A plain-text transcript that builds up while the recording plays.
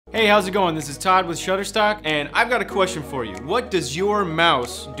Hey, how's it going? This is Todd with Shutterstock, and I've got a question for you. What does your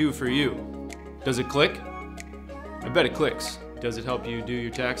mouse do for you? Does it click? I bet it clicks. Does it help you do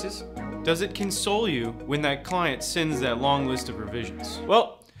your taxes? Does it console you when that client sends that long list of revisions?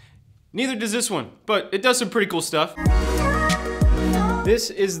 Well, neither does this one, but it does some pretty cool stuff. This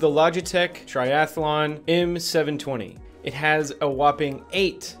is the Logitech Triathlon M720. It has a whopping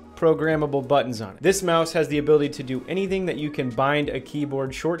 8 programmable buttons on it. This mouse has the ability to do anything that you can bind a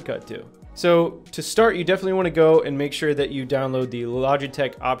keyboard shortcut to. So to start, you definitely want to go and make sure that you download the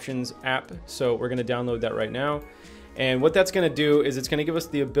Logitech Options app. So we're going to download that right now. And what that's going to do is it's going to give us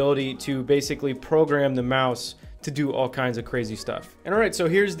the ability to basically program the mouse to do all kinds of crazy stuff. And all right, so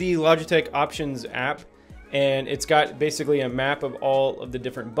here's the Logitech Options app. And it's got basically a map of all of the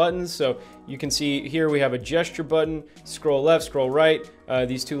different buttons. So you can see here we have a gesture button, scroll left, scroll right,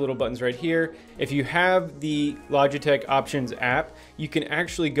 these two little buttons right here. If you have the Logitech Options app, you can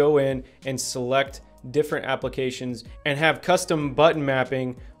actually go in and select different applications and have custom button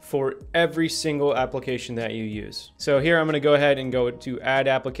mapping for every single application that you use. So here I'm going to go ahead and go to add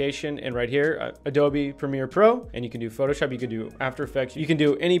application, and right here Adobe Premiere Pro, and you can do Photoshop, you can do After Effects, you can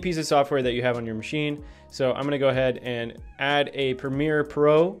do any piece of software that you have on your machine. So I'm going to go ahead and add a Premiere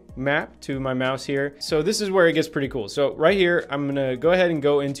Pro map to my mouse here. So this is where it gets pretty cool. So right here I'm going to go ahead and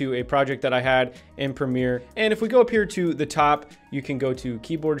go into a project that I had in Premiere, and if we go up here to the top, you can go to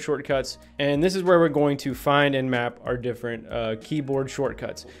keyboard shortcuts, and this is where we're going to find and map our different keyboard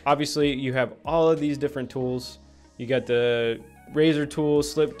shortcuts. Obviously, you have all of these different tools. You got the razor tool,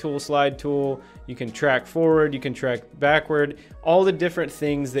 slip tool, slide tool. You can track forward, you can track backward. All the different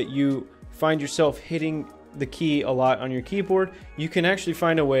things that you find yourself hitting the key a lot on your keyboard, you can actually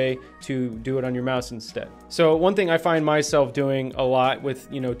find a way to do it on your mouse instead. So one thing I find myself doing a lot with,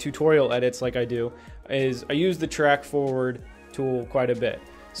 tutorial edits like I do, is I use the track forward tool quite a bit.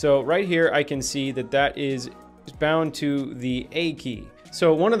 So right here I can see that that is bound to the A key.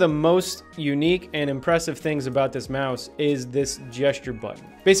 So one of the most unique and impressive things about this mouse is this gesture button.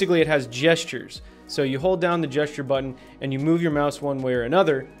 Basically it has gestures. So you hold down the gesture button and you move your mouse one way or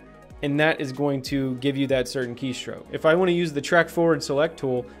another, and that is going to give you that certain keystroke. If I want to use the track forward select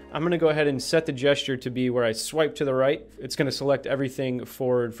tool, I'm going to go ahead and set the gesture to be where I swipe to the right. It's going to select everything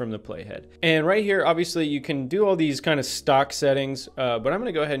forward from the playhead. And right here, obviously you can do all these kind of stock settings, but I'm going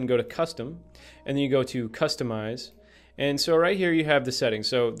to go ahead and go to custom, and then you go to customize. And so right here you have the settings.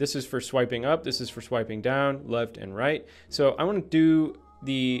 So this is for swiping up, this is for swiping down, left and right. So I want to do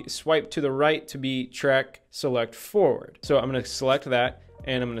the swipe to the right to be track select forward. So I'm going to select that,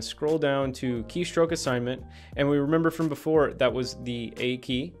 and I'm going to scroll down to keystroke assignment. And we remember from before that was the A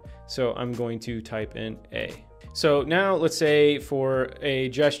key. So I'm going to type in A. So now let's say for a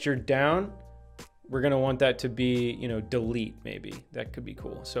gesture down, we're going to want that to be, delete maybe. That could be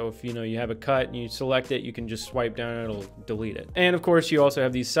cool. So if, you have a cut and you select it, you can just swipe down and it'll delete it. And of course, you also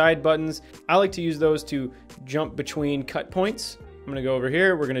have these side buttons. I like to use those to jump between cut points. I'm going to go over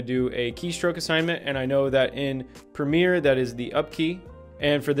here. We're going to do a keystroke assignment. And I know that in Premiere, that is the up key.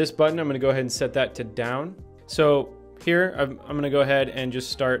 And for this button, I'm going to go ahead and set that to down. So here, I'm going to go ahead and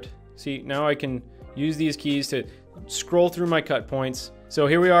just start. See, now I can use these keys to scroll through my cut points. So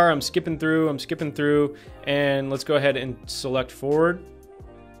here we are, I'm skipping through, and let's go ahead and select forward.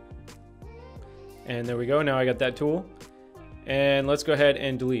 And there we go, now I got that tool. And let's go ahead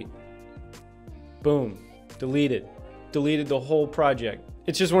and delete. Boom, deleted. Deleted the whole project.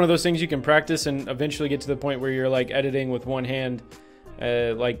 It's just one of those things you can practice and eventually get to the point where you're like editing with one hand,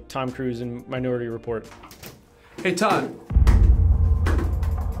 like Tom Cruise in Minority Report. Hey Todd.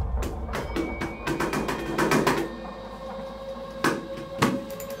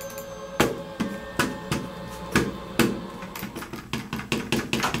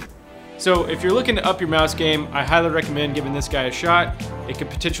 So if you're looking to up your mouse game, I highly recommend giving this guy a shot. It could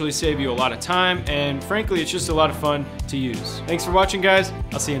potentially save you a lot of time, and frankly, it's just a lot of fun to use. Thanks for watching, guys.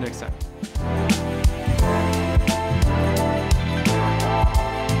 I'll see you next time.